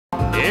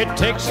It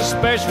takes a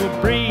special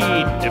breed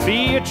to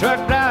be a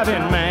truck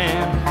driving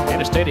man, and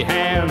a steady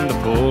hand to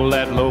pull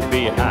that load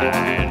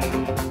behind.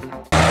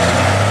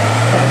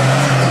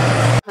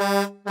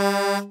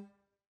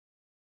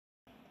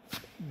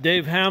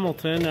 Dave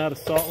Hamilton out of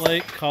Salt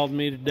Lake called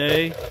me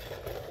today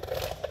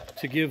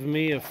to give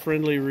me a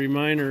friendly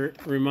reminder,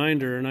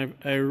 and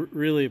I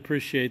really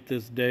appreciate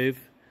this, Dave.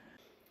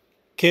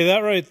 Okay, that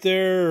right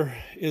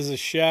there is a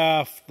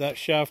shaft. That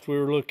shaft we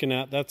were looking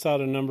at, that's out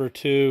of number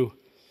 2.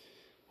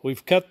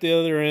 We've cut the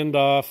other end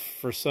off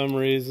for some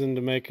reason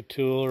to make a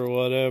tool or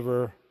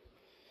whatever.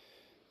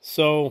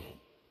 So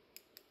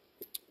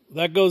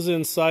that goes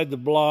inside the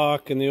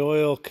block, and the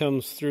oil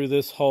comes through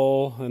this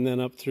hole and then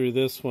up through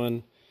this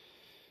one.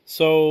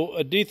 So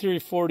a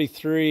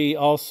D343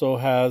 also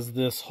has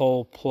this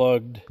hole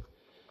plugged.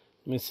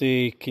 Let me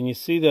see, can you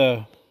see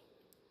the,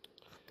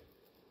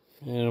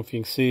 I don't know if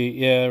you can see,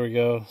 yeah, there we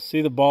go.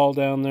 See the ball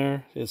down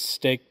there? It's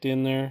staked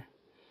in there.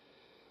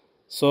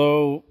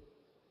 So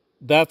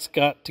that's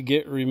got to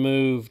get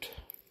removed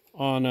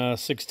on a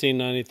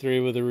 1693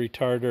 with a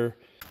retarder.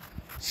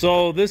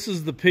 So this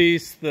is the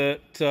piece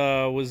that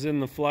was in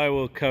the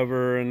flywheel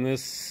cover, and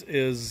this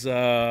is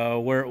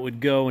where it would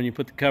go when you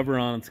put the cover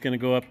on. It's going to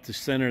go up the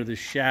center of the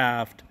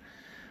shaft.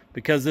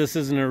 Because this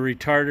isn't a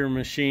retarder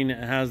machine,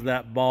 it has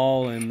that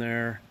ball in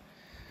there.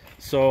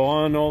 So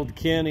on old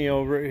Kenny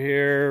over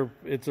here,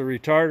 it's a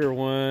retarder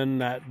one.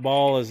 That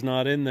ball is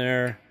not in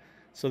there,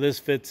 so this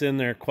fits in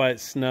there quite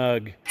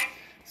snug.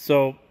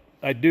 So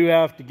I do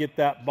have to get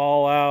that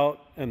ball out,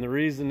 and the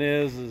reason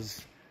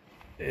is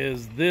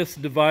this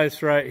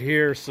device right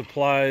here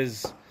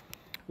supplies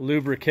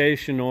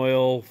lubrication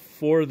oil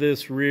for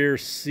this rear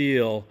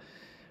seal.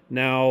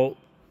 Now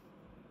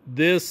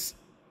this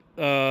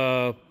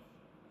has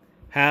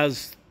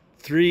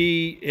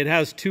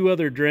 2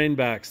 other drain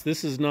backs.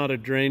 This is not a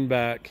drain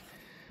back.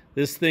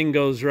 This thing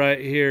goes right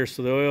here,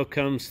 so the oil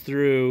comes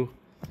through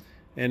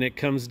and it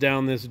comes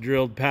down this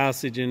drilled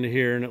passage into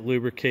here, and it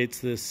lubricates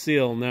this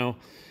seal. Now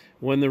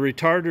when the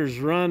retarder's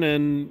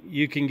running,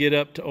 you can get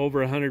up to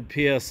over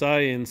 100 psi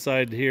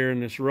inside here in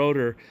this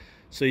rotor.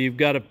 So you've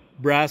got a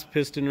brass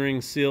piston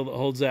ring seal that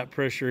holds that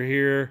pressure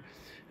here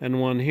and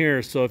one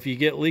here. So if you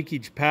get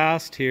leakage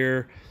past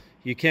here,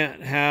 you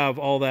can't have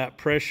all that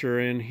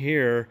pressure in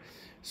here.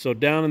 So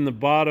down in the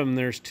bottom,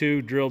 there's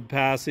 2 drilled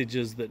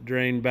passages that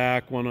drain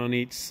back, one on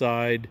each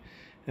side,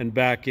 and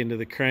back into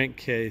the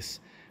crankcase.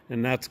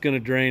 And that's going to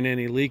drain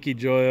any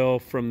leakage oil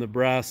from the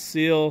brass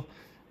seal,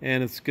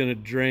 and it's going to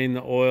drain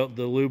the oil,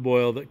 the lube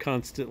oil that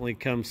constantly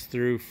comes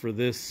through for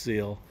this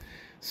seal.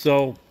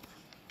 So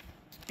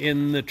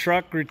in the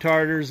truck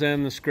retarders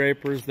and the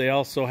scrapers, they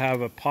also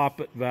have a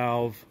poppet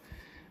valve,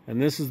 and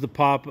this is the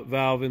poppet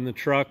valve in the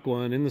truck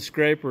one. In the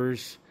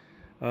scrapers,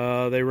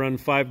 they run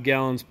 5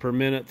 gallons per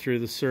minute through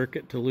the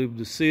circuit to lube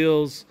the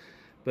seals,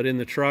 but in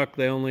the truck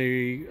they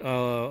only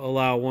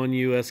allow 1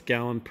 US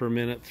gallon per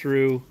minute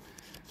through,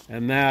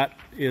 and that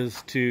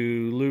is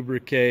to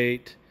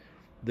lubricate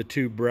the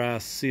 2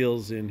 brass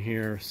seals in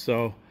here.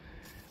 So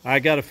I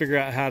got to figure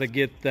out how to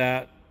get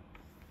that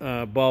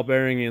ball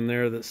bearing in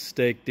there that's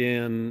staked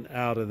in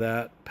out of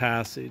that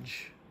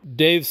passage.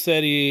 Dave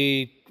said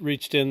he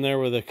reached in there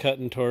with a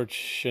cutting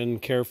torch and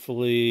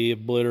carefully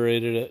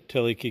obliterated it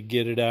till he could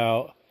get it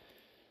out.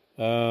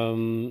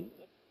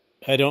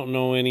 I don't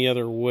know any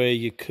other way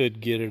you could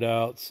get it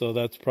out, so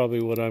that's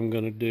probably what I'm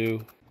going to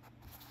do.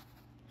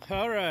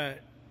 All right,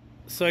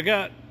 so I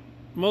got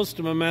most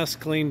of my mess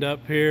cleaned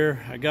up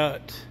here. I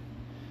got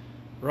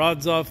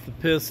rods off the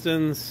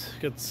pistons,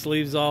 got the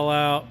sleeves all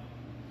out.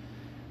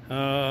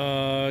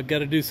 Got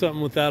to do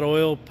something with that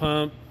oil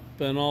pump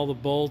and all the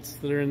bolts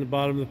that are in the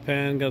bottom of the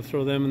pan. Got to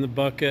throw them in the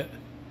bucket.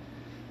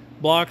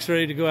 Block's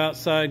ready to go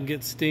outside and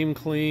get steam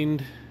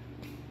cleaned.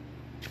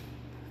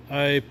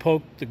 I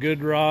poked the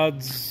good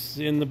rods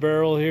in the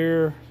barrel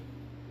here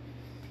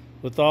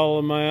with all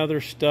of my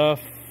other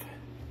stuff,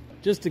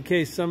 just in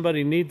case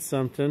somebody needs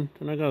something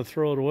and I gotta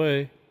throw it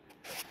away.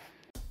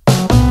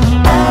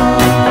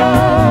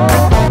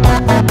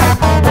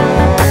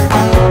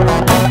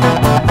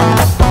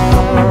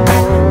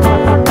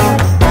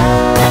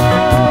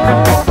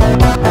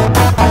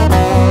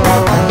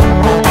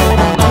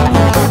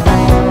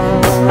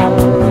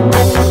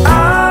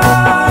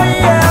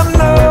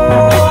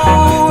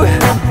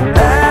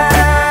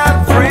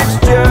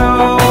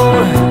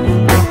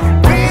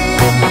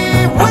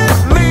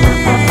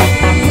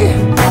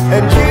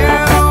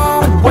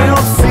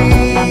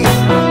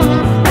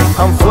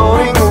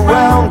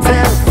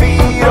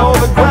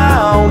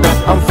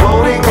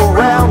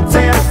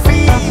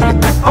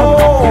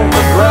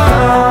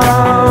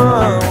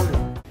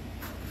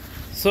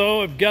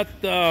 So I've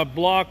got the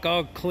block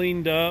all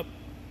cleaned up,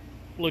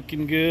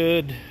 looking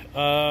good.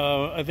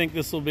 I think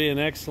this will be an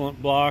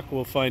excellent block.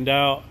 We'll find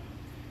out.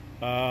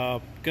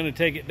 Gonna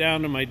take it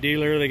down to my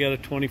dealer. They got a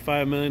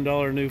 $25 million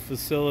new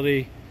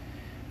facility.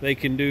 They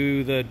can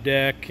do the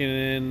deck,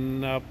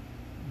 and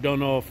don't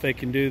know if they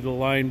can do the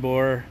line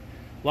bore.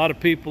 A lot of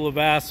people have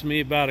asked me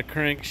about a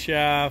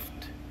crankshaft.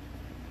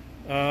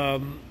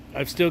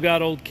 I've still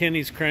got old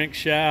Kenny's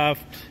crankshaft.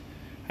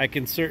 I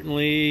can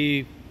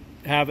certainly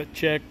have it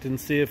checked and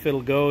see if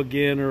it'll go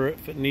again or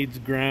if it needs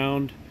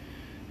ground.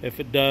 If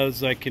it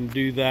does, I can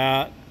do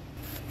that.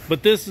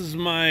 But this is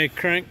my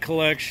crank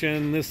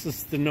collection. This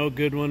is the no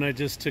good one I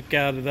just took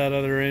out of that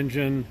other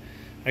engine.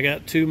 I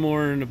got 2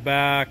 more in the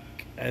back.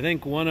 I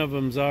think one of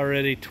them's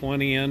already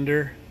 20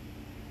 under.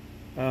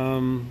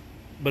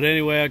 But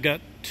anyway, I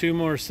got 2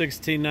 more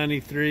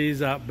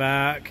 1693s out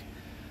back.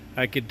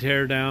 I could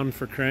tear down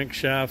for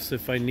crankshafts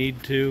if I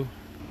need to.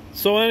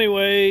 So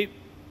anyway,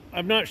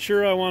 I'm not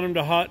sure I want them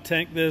to hot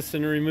tank this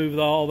and remove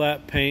all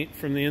that paint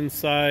from the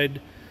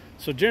inside.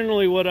 So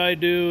generally what I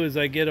do is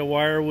I get a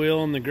wire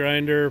wheel in the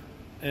grinder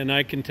and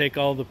I can take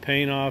all the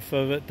paint off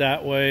of it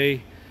that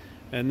way.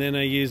 And then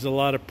I use a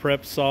lot of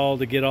prep sol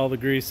to get all the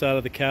grease out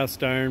of the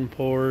cast iron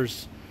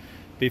pores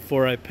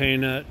before I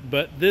paint it.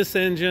 But this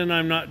engine,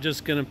 I'm not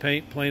just gonna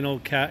paint plain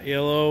old cat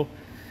yellow.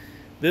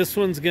 This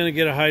one's gonna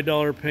get a high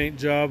dollar paint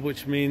job,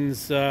 which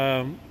means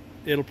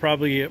it'll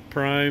probably get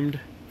primed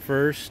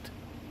first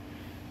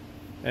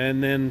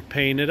and then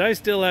painted. I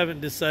still haven't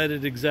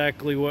decided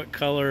exactly what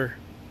color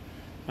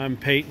I'm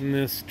painting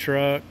this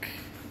truck,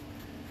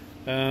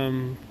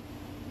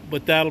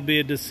 but that'll be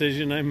a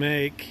decision I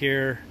make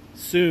here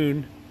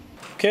soon.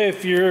 Okay,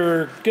 if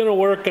you're gonna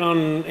work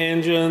on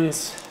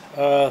engines,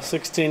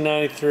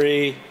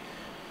 1693,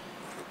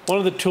 one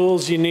of the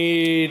tools you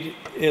need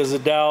is a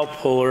dowel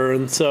puller.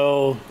 And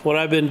so what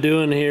I've been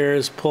doing here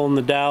is pulling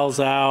the dowels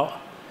out.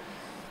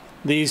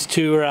 These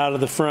 2 are out of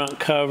the front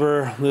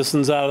cover. This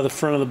one's out of the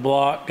front of the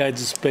block,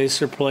 guides the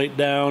spacer plate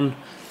down.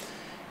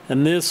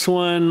 And this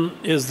one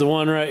is the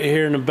one right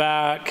here in the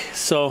back.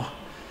 So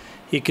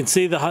you can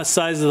see the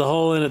size of the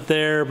hole in it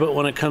there, but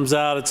when it comes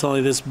out, it's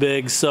only this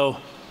big. So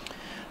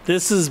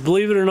this is,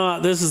 believe it or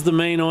not, this is the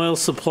main oil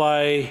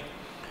supply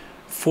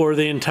for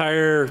the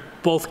entire,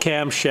 both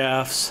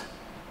camshafts.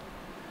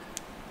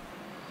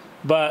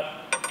 But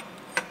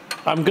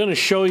I'm gonna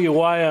show you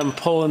why I'm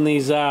pulling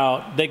these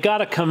out. They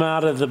gotta come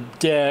out of the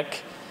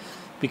deck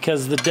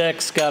because the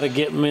deck's gotta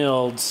get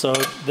milled, so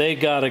they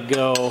gotta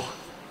go.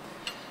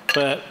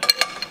 But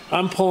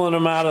I'm pulling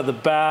them out of the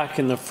back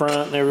and the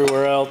front and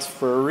everywhere else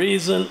for a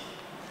reason.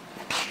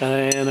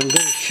 And I'm gonna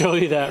show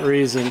you that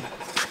reason.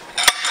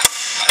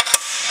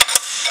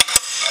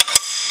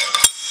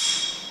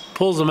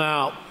 Pulls them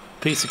out.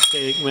 Piece of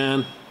cake,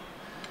 man.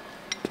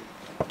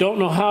 Don't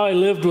know how I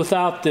lived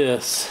without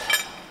this.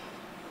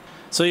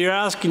 So you're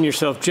asking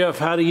yourself, Jeff,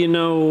 how do you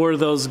know where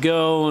those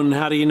go and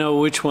how do you know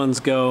which ones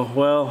go?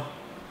 Well,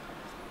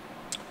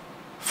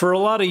 for a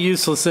lot of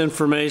useless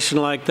information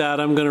like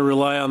that, I'm going to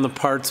rely on the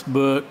parts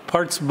book.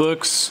 Parts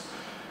books,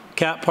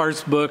 cat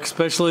parts book,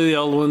 especially the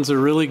old ones, are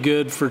really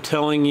good for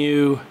telling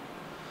you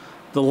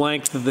the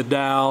length of the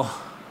dowel.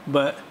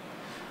 But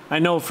I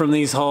know from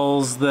these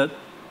holes that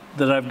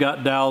I've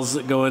got dowels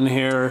that go in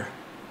here.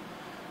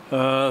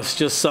 It's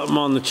just something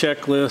on the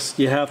checklist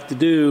you have to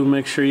do.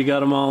 Make sure you got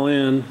them all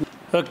in.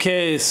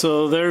 Okay,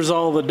 so there's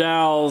all the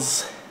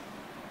dowels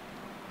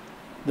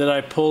that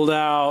I pulled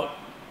out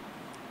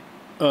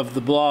of the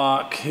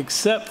block,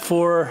 except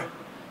for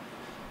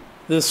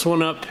this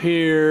one up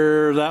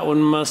here. That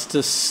one must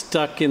have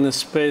stuck in the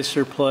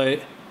spacer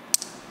plate.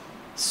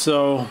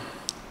 So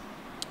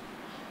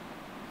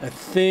I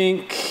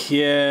think,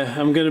 yeah,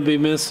 I'm gonna be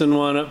missing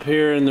one up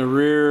here in the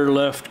rear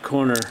left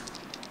corner.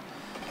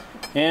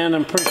 And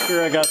I'm pretty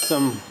sure I got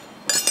some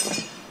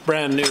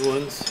brand new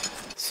ones.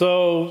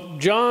 So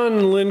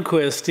John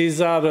Lindquist,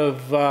 he's out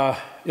of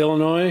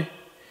Illinois.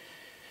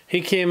 He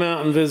came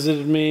out and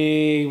visited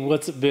me,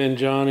 what's it been,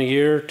 John, a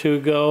year or 2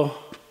 ago?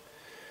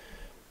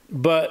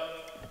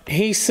 But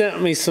he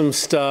sent me some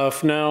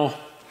stuff. Now,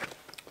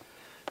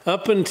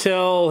 up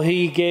until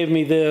he gave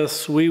me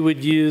this, we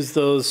would use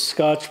those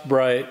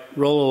Scotch-Brite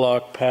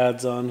Roll-A-Lock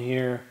pads on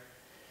here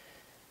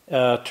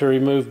to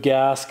remove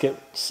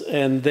gaskets,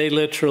 and they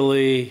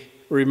literally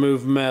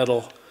remove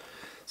metal.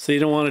 So you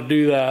don't want to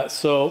do that.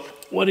 So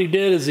what he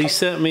did is he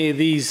sent me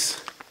these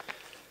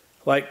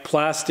like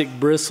plastic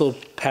bristle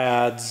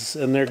pads,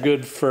 and they're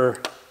good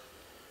for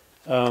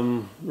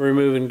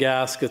removing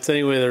gaskets.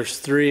 Anyway, there's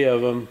 3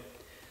 of them.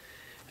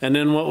 And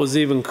then what was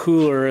even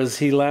cooler is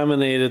he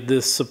laminated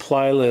this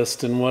supply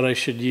list and what I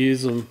should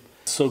use them.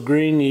 So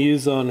green you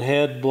use on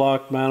head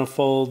block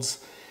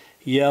manifolds,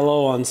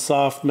 yellow on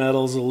soft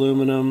metals,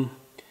 aluminum,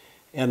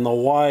 and the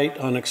white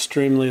on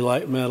extremely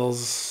light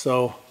metals.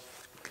 So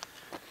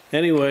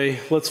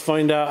anyway, let's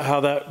find out how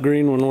that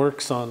green one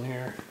works on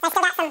here. I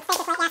still got some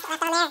spacer plate gasket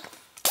left on there.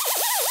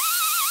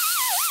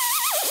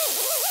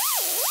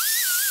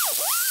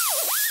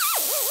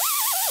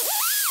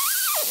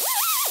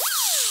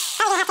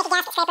 Probably gonna have to take a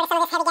gasket scraper to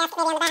some of this heavy gasket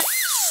maybe on the back.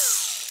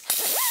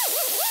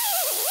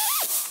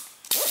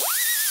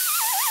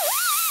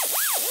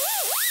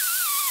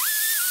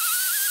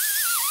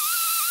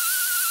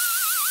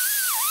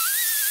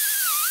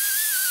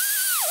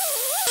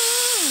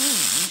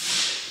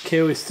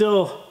 Okay, we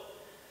still,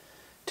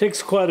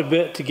 takes quite a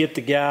bit to get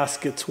the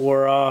gaskets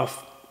wore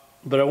off,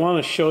 but I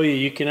want to show you,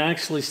 you can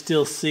actually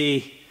still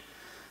see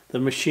the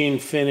machine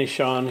finish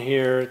on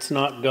here. It's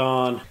not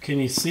gone. Can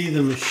you see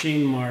the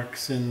machine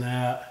marks in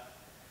that?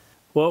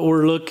 What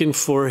we're looking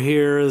for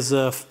here is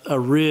a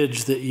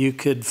ridge that you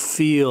could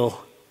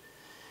feel.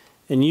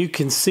 And you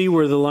can see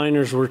where the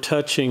liners were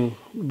touching,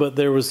 but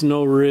there was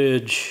no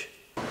ridge.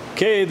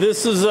 Okay,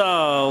 this is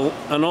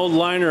an old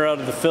liner out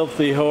of the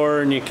Filthy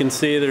Whore, and you can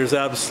see there's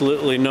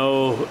absolutely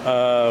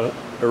no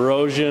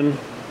erosion,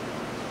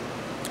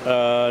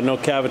 no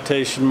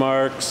cavitation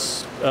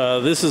marks.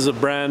 This is a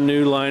brand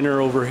new liner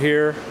over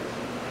here.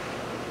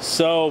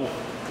 So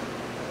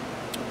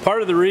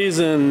part of the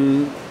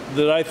reason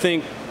that I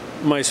think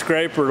my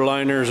scraper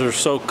liners are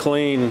so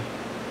clean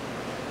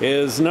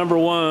is, number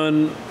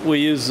one, we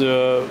use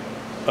a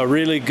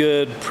really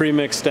good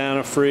pre-mixed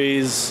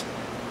antifreeze.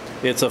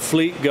 It's a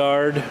fleet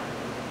guard,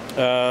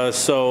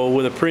 so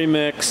with a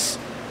premix,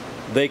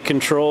 they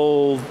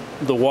control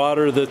the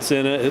water that's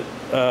in it,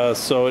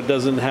 so it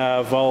doesn't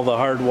have all the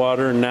hard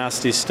water and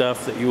nasty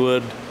stuff that you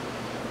would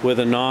with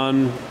a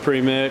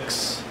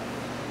non-premix.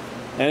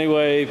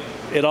 Anyway,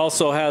 it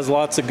also has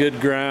lots of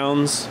good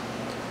grounds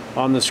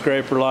on the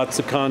scraper, lots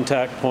of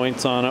contact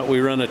points on it.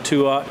 We run a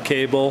 2/0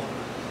 cable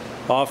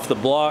off the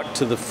block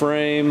to the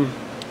frame,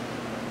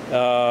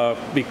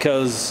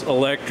 because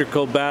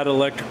bad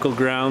electrical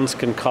grounds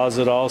can cause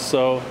it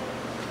also.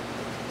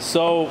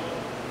 So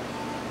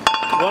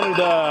I wanted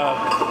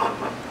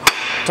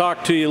to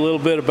talk to you a little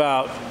bit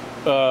about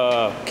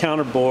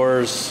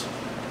counterbores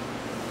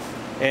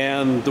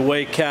and the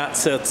way Cat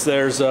sets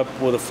theirs up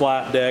with a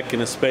flat deck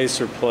and a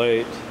spacer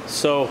plate.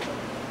 So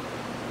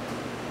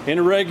in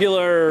a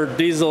regular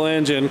diesel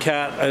engine,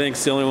 Cat I think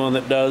is the only one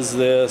that does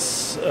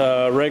this.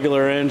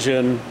 Regular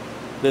engine,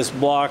 this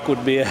block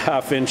would be a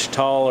 1/2 inch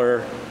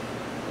taller,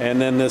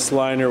 and then this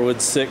liner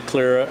would sit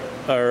clear,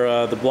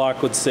 or the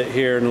block would sit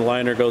here and the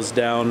liner goes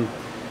down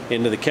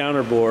into the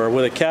counterbore.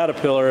 With a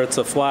Caterpillar, it's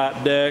a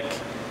flat deck,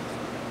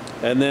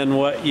 and then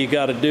what you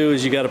got to do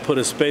is you got to put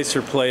a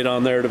spacer plate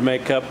on there to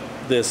make up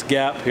this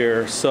gap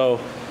here.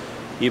 So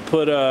you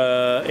put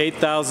a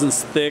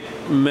 8/1000 thick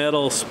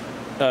metal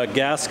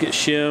gasket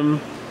shim,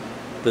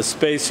 the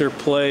spacer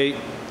plate,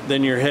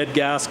 then your head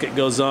gasket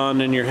goes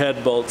on and your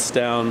head bolts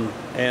down.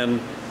 And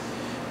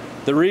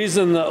the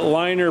reason that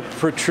liner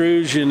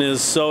protrusion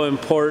is so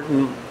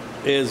important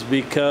is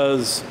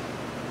because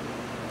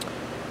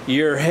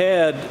your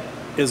head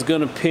is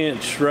going to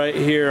pinch right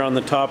here on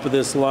the top of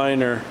this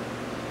liner,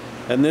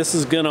 and this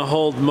is going to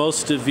hold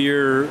most of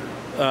your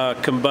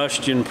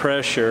combustion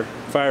pressure,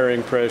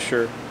 firing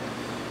pressure.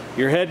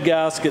 Your head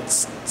gasket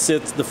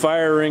sits, the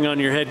fire ring on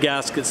your head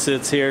gasket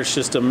sits here. It's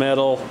just a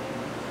metal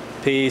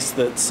piece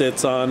that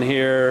sits on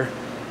here.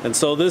 And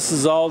so this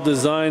is all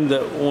designed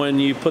that when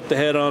you put the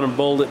head on and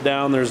bolt it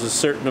down, there's a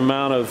certain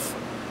amount of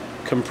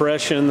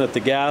compression that the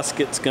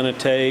gasket's going to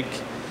take.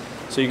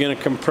 So you're going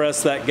to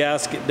compress that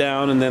gasket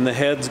down, and then the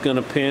head's going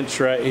to pinch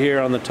right here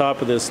on the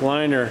top of this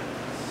liner.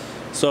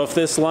 So if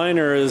this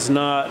liner is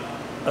not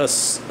a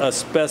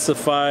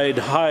specified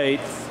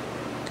height,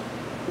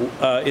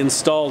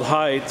 installed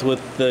height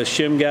with the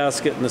shim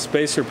gasket and the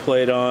spacer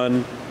plate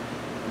on,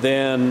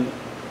 then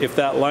if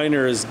that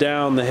liner is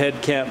down, the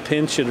head can't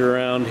pinch it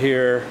around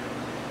here,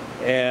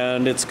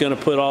 and it's going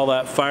to put all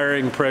that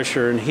firing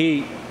pressure and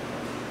heat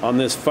on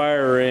this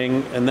fire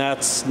ring, and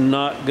that's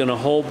not going to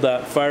hold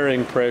that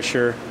firing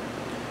pressure.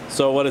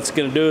 So what it's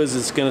going to do is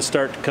it's going to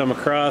start to come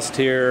across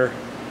here.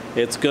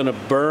 It's going to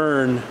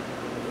burn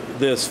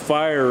this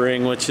fire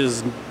ring, which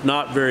is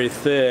not very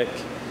thick,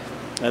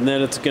 and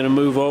then it's going to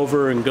move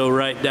over and go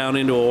right down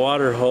into a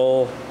water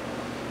hole,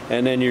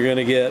 and then you're going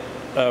to get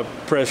a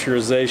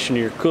pressurization of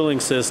your cooling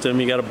system.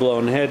 You got a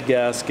blown head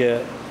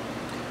gasket.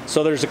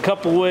 So there's a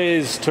couple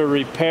ways to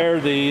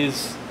repair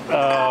these.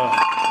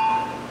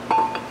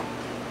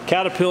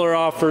 Caterpillar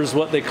offers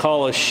what they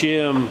call a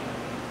shim,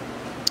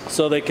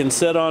 so they can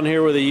sit on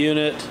here with a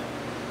unit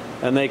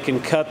and they can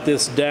cut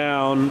this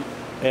down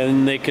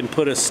and they can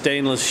put a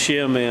stainless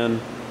shim in.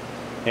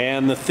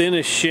 And the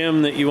thinnest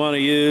shim that you want to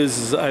use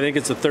is, I think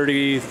it's a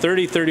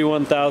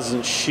 31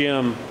 thousandth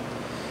shim.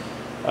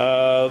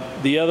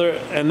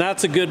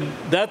 That's a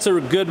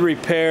good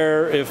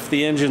repair if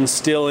the engine's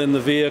still in the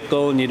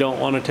vehicle and you don't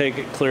want to take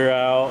it clear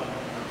out.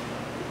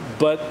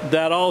 But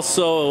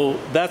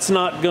that's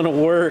not going to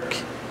work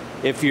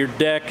if your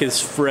deck is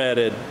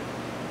fretted.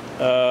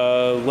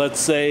 Let's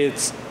say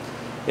it's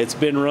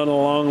been run a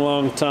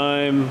long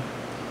time.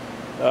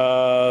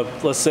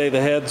 Let's say the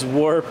head's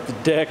warped, the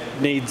deck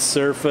needs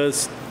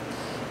surface.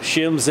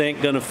 Shims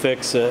ain't gonna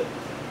fix it.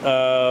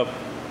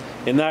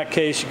 In that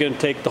case, you're gonna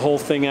take the whole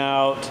thing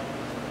out,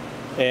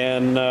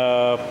 and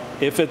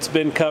if it's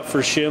been cut for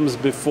shims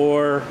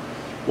before,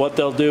 what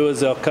they'll do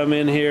is they'll come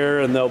in here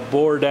and they'll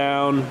bore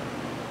down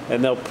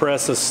and they'll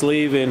press a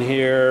sleeve in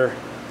here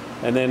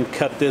and then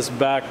cut this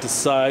back to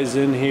size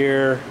in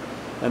here,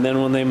 and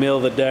then when they mill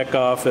the deck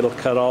off, it'll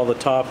cut all the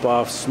top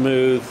off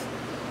smooth,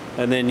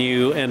 and then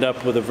you end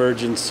up with a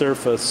virgin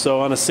surface. So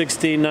on a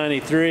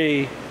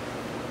 1693,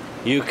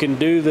 you can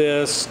do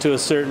this to a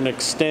certain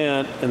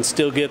extent and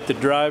still get the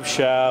drive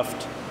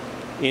shaft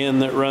in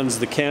that runs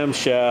the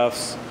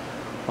camshafts.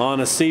 On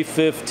a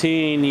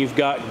C15, you've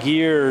got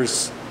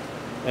gears,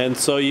 and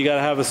so you got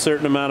to have a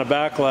certain amount of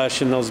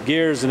backlash in those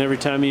gears, and every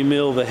time you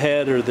mill the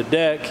head or the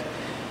deck,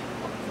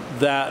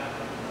 that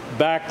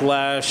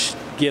backlash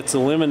gets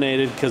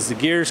eliminated because the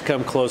gears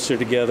come closer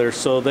together.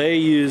 So they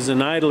use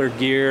an idler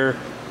gear.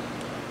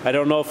 I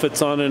don't know if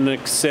it's on an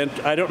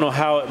I don't know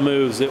how it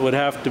moves. It would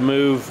have to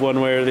move one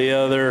way or the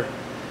other,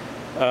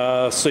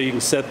 so you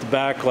can set the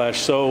backlash.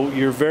 So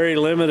you're very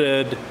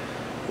limited,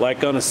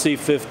 like on a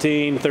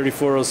C15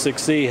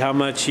 3406E, how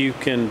much you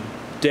can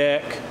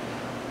deck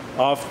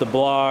off the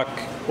block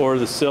or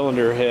the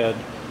cylinder head.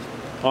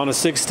 On a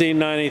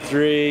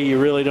 1693, you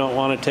really don't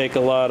want to take a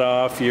lot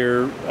off.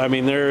 I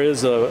mean, there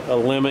is a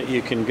limit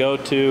you can go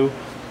to,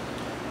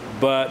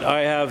 but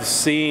I have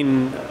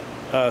seen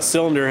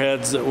cylinder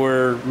heads that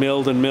were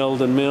milled and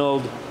milled and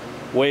milled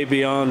way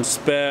beyond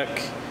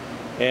spec,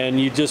 and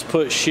you just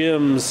put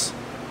shims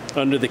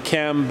under the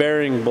cam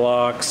bearing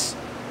blocks,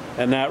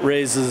 and that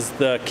raises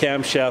the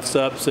camshafts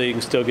up so you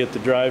can still get the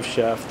drive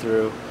shaft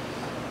through.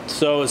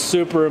 So it's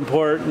super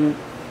important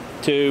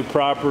to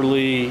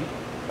properly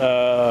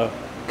cut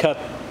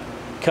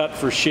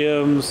for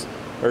shims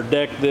or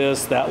deck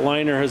this. That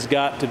liner has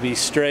got to be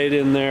straight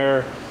in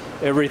there.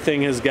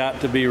 Everything has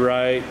got to be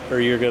right, or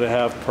you're going to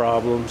have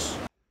problems.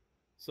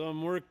 So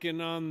I'm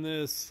working on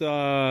this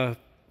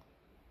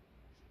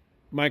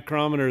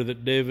micrometer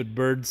that David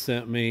Bird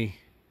sent me,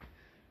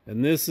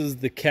 and this is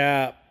the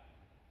cap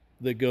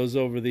that goes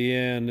over the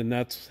end, and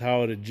that's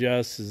how it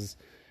adjusts. Is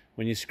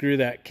when you screw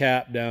that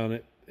cap down,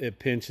 it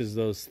pinches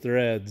those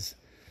threads.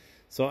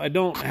 So I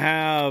don't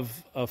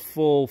have a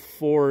full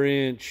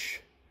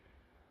 4-inch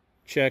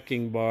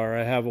checking bar.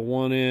 I have a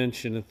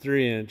 1-inch and a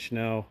 3-inch.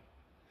 Now,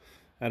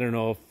 I don't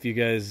know if you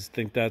guys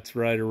think that's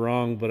right or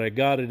wrong, but I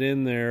got it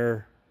in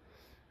there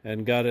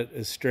and got it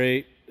as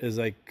straight as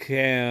I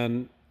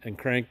can and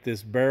cranked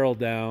this barrel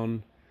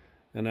down,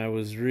 and I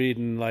was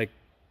reading like,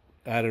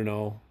 I don't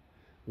know,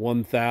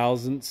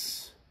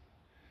 1/1000ths.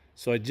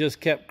 So I just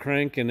kept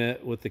cranking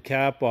it with the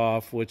cap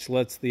off, which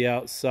lets the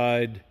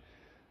outside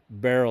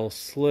barrel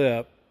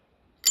slip.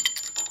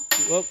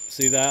 Whoop,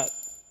 see that?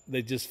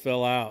 They just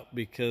fell out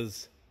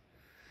because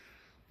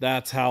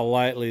that's how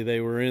lightly they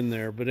were in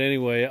there. But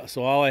anyway,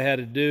 so all I had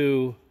to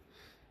do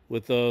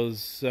with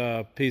those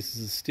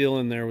pieces of steel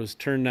in there was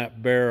turn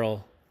that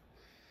barrel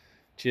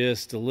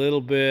just a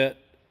little bit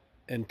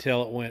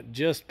until it went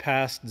just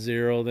past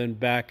 0, then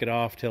back it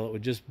off till it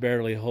would just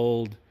barely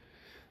hold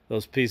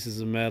those pieces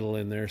of metal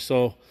in there.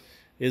 So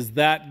is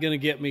that going to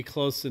get me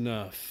close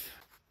enough?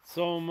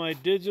 So my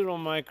digital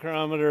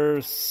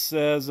micrometer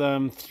says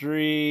I'm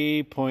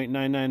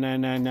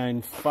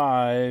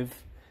 3.999995,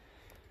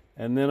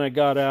 and then I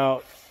got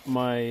out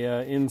my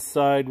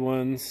inside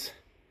ones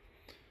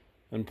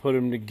and put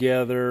them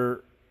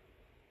together,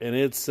 and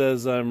it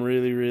says I'm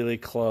really, really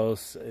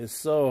close. It's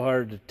so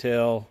hard to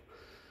tell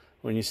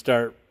when you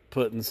start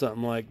putting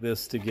something like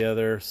this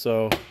together.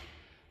 So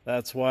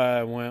that's why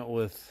I went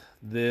with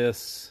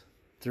this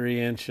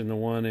 3-inch and the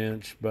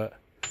 1-inch, but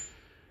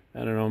I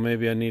don't know,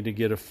 maybe I need to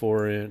get a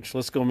 4-inch.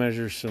 Let's go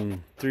measure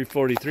some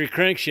 343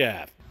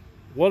 crankshaft.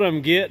 What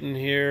I'm getting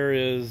here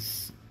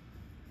is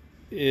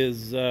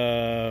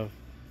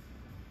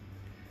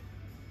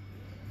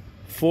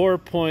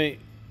 4.498.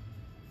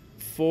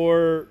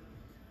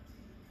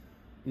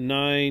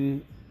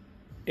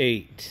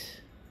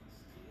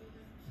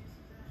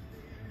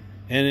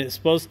 And it's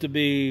supposed to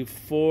be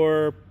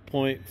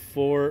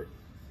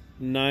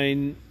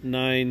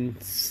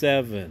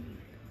 4.4997.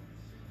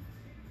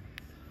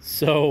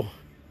 So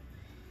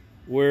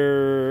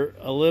we're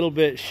a little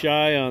bit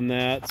shy on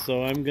that.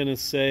 So I'm going to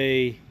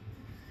say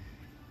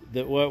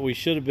that what we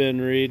should have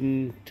been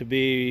reading, to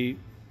be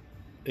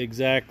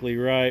exactly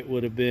right,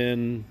 would have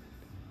been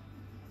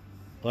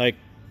like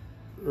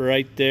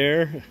right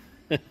there.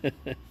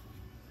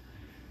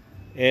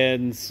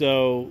 And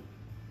so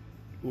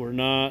we're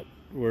not.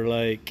 We're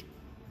like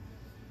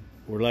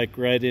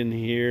right in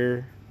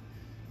here,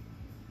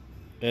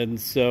 and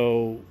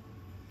so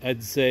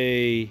I'd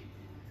say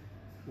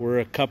we're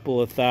a couple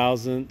of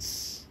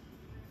thousandths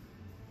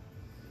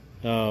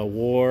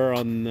war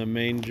on the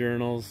main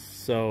journals.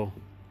 So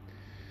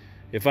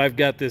if I've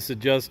got this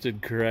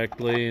adjusted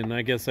correctly, and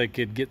I guess I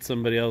could get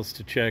somebody else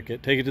to check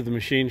it, take it to the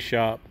machine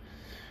shop,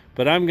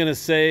 but I'm gonna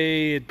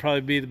say it'd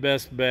probably be the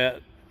best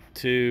bet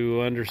to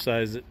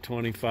undersize it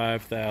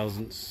 25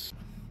 thousandths.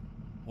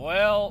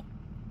 Well,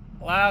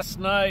 last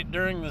night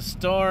during the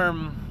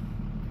storm,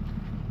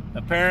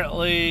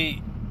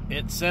 apparently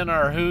it sent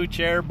our hooch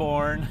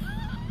airborne.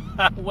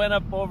 I went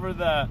up over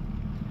the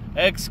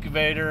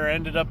excavator,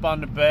 ended up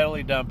on the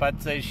belly dump.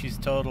 I'd say she's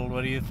totaled.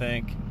 What do you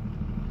think?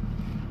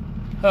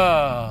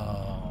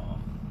 Oh,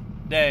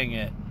 dang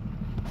it.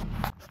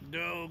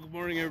 No, good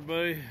morning,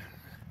 everybody.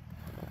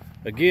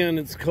 Again,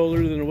 it's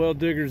colder than a well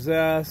digger's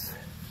ass.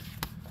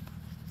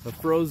 A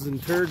frozen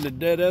turd and a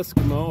dead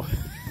Eskimo.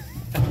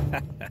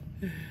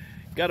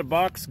 Got a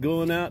box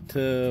going out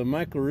to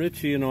Michael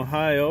Ritchie in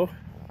Ohio,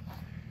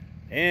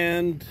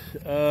 and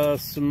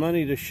some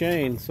money to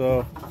Shane.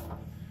 So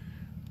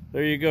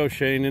there you go,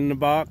 Shane, in the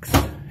box,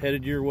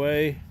 headed your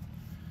way.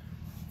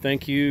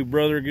 Thank you,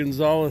 Brother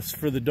Gonzalez,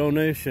 for the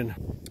donation.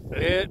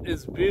 It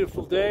is a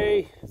beautiful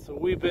day. It's a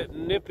wee bit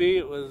nippy.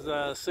 It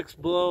was 6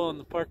 below in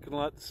the parking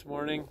lot this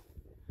morning.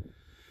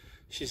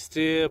 She's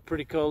still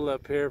pretty cold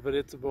up here, but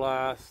it's a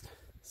blast.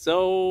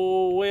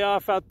 So way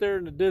off out there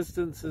in the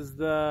distance is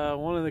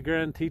one of the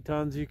Grand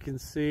Tetons you can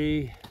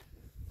see.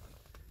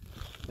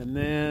 And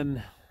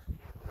then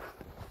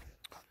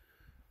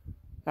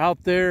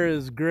out there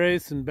is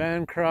Grace and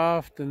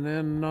Bancroft, and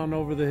then on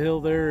over the hill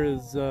there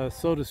is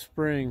Soda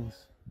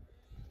Springs.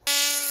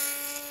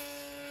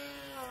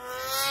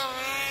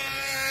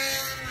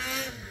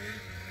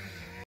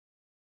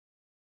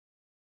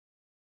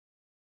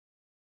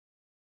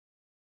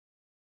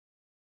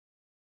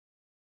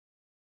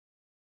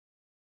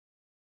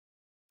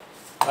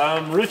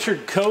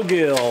 Richard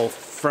Cogill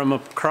from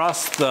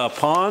across the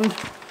pond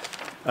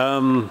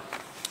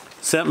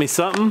sent me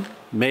something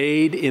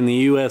made in the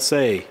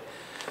USA.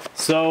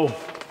 So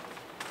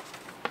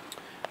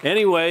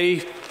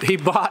anyway, he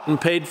bought and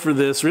paid for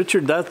this.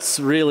 Richard, that's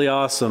really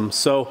awesome.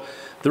 So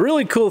the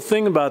really cool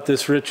thing about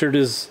this, Richard,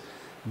 is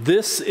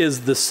this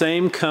is the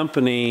same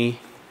company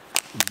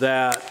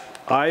that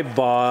I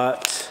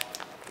bought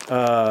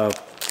the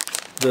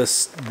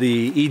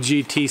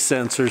EGT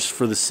sensors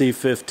for the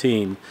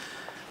C15.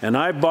 And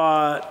I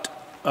bought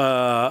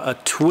a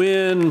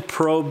twin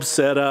probe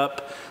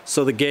setup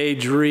so the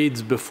gauge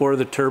reads before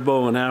the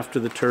turbo and after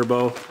the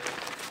turbo.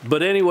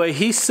 But anyway,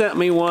 he sent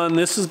me one.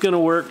 This is going to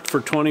work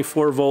for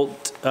 24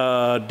 volt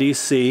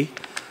DC.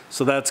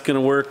 So that's going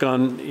to work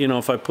on, you know,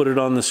 if I put it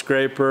on the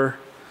scraper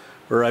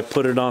or I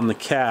put it on the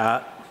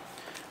cat.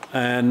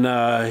 And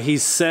he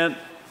sent,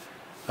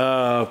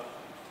 he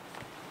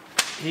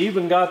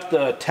even got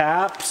the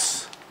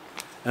taps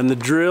and the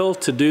drill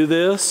to do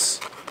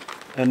this,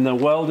 and the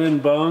weld-in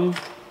bung.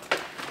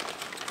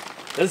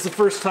 This is the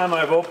first time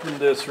I've opened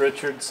this,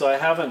 Richard, so I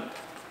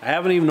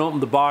haven't even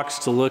opened the box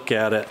to look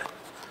at it.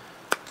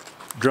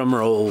 Drum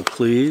roll,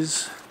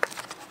 please.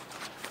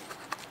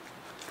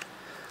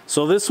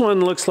 So this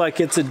one looks like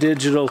it's a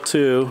digital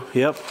too.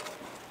 Yep.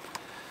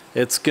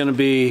 It's gonna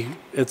be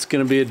a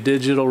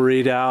digital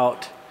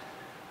readout.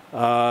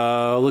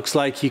 Looks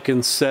like you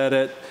can set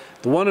it.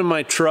 The one in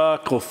my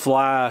truck will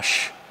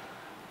flash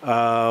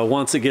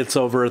once it gets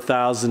over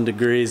 1,000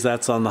 degrees.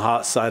 That's on the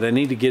hot side. I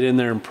need to get in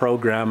there and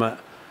program it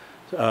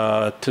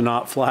to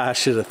not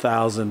flash at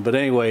 1,000. But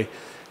anyway,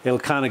 it'll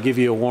kind of give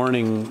you a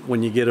warning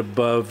when you get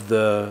above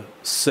the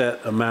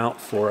set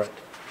amount for it.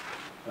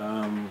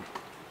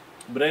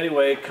 But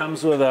anyway, it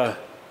comes with a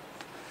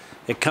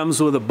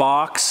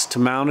box to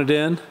mount it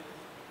in.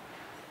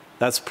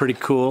 That's pretty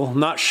cool.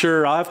 Not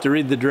sure, I'll have to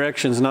read the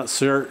directions. Not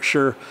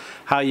sure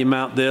how you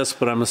mount this,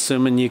 but I'm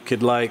assuming you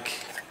could like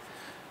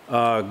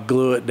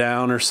glue it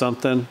down or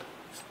something.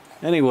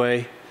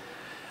 Anyway,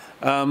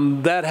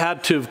 that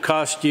had to have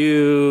cost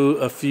you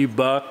a few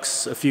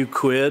bucks, a few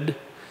quid,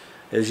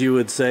 as you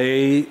would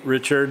say,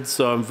 Richard.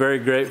 So I'm very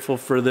grateful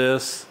for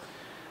this.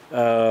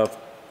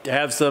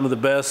 Have some of the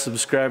best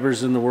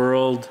subscribers in the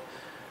world.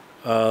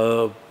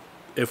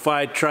 If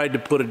I tried to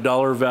put a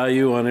dollar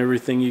value on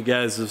everything you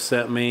guys have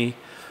sent me,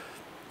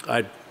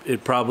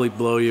 it'd probably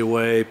blow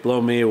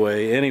me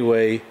away.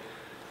 Anyway,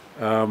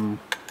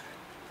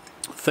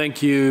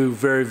 thank you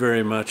very,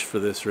 very much for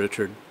this,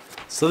 Richard.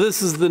 So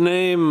this is the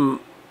name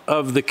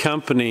of the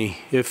company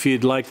if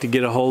you'd like to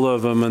get a hold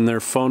of them and their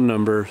phone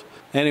number.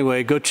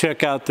 Anyway, go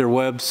check out their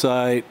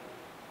website.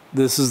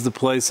 This is the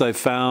place I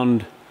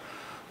found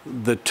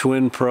the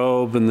twin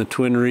probe and the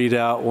twin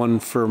readout one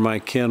for my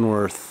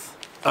Kenworth.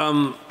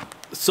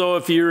 So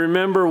if you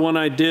remember when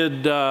I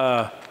did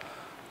the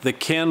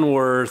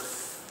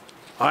Kenworth,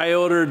 I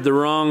ordered the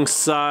wrong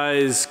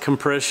size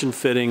compression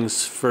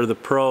fittings for the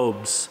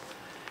probes.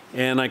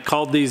 And I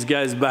called these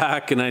guys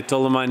back and I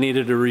told them I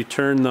needed to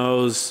return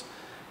those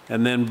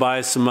and then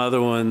buy some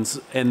other ones.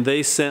 And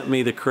they sent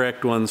me the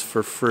correct ones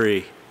for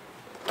free.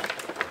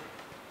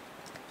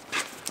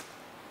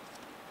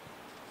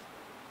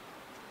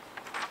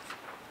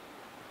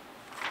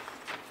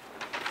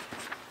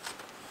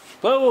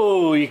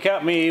 Oh, you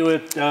caught me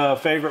with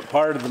favorite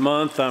part of the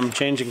month. I'm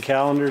changing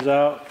calendars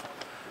out.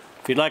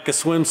 If you'd like a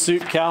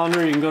swimsuit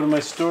calendar, you can go to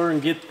my store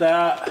and get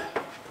that.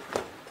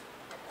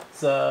 It's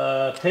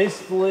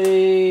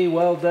tastefully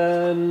well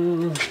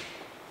done.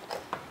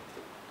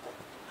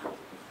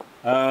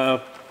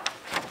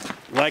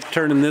 Like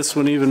turning this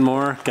one even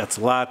more. Got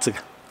lots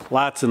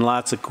and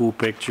lots of cool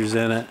pictures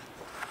in it.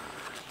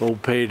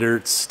 Old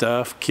Jpaydirt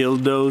stuff.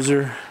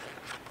 Killdozer.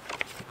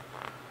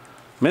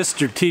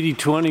 Mr.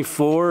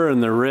 TD24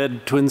 and the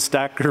red twin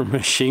stacker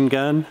machine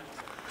gun.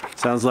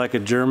 Sounds like a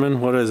German.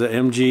 What is it?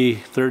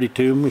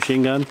 MG32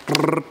 machine gun.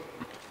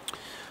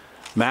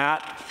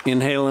 Matt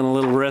inhaling a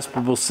little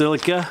respirable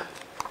silica.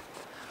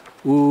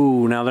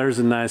 Ooh, now there's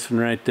a nice one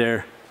right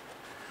there.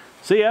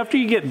 See, after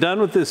you get done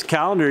with this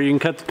calendar, you can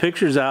cut the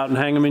pictures out and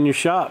hang them in your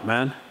shop,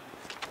 man.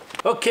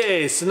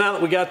 Okay, so now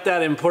that we got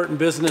that important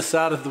business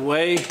out of the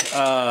way,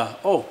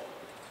 oh,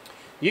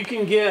 you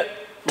can get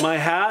my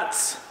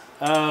hats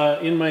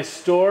in my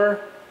store,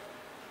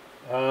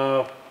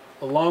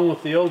 along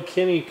with the old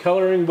Kenny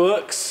coloring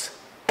books,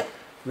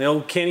 the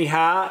old Kenny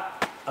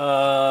hat,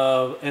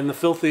 and the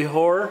Filthy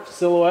Whore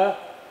silhouette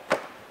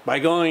by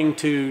going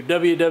to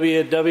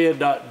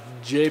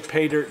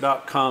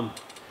www.jpaydirt.com.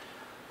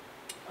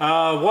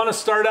 I want to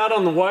start out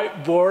on the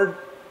whiteboard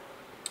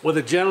with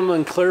a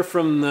gentleman clear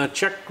from the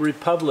Czech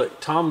Republic,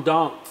 Tom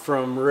Donk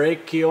from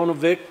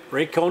Reykjavik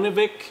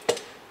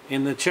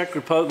in the Czech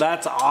Republic.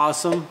 That's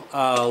awesome.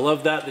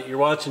 Love that you're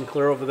watching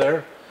clear over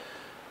there.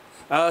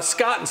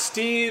 Scott and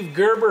Steve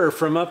Gerber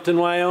from Upton,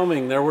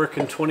 Wyoming. They're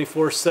working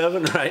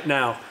 24/7 right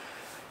now.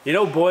 You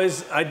know,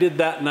 boys, I did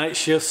that night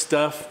shift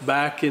stuff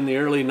back in the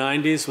early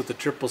 90s with the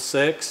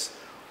 666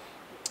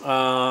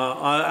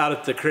 out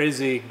at the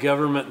crazy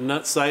government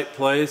nut site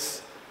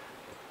place.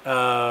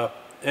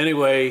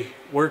 Anyway,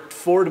 worked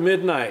 4 to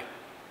midnight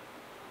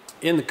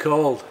in the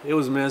cold. It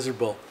was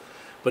miserable,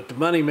 but the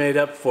money made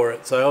up for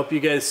it. So I hope you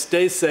guys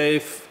stay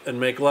safe and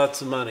make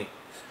lots of money.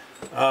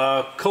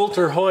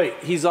 Coulter Hoyt,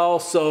 he's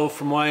also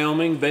from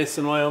Wyoming, based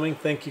in Wyoming.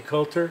 Thank you,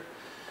 Coulter.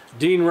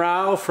 Dean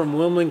Rao from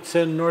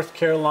Wilmington, North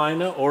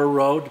Carolina, or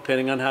Roe,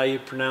 depending on how you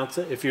pronounce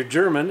it. If you're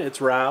German, it's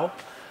Rao.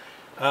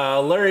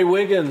 Larry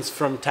Wiggins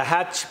from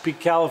Tehachapi,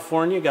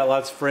 California. Got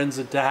lots of friends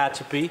in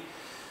Tehachapi.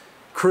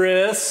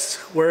 Chris,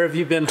 where have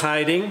you been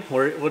hiding?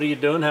 What are you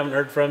doing? Haven't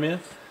heard from you.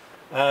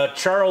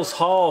 Charles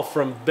Hall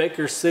from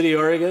Baker City,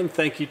 Oregon.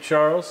 Thank you,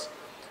 Charles.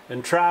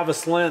 And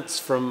Travis Lentz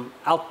from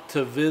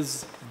Alta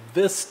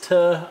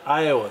Vista,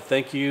 Iowa.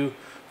 Thank you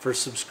for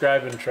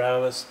subscribing,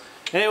 Travis.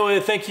 Anyway,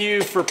 thank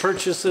you for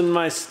purchasing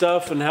my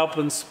stuff and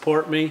helping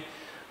support me.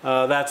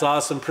 That's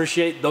awesome.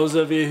 Appreciate those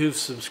of you who've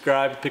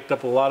subscribed. Picked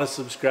up a lot of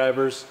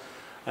subscribers,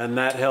 and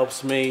that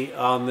helps me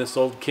on this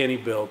old Kenny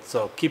build.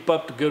 So keep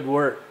up the good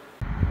work.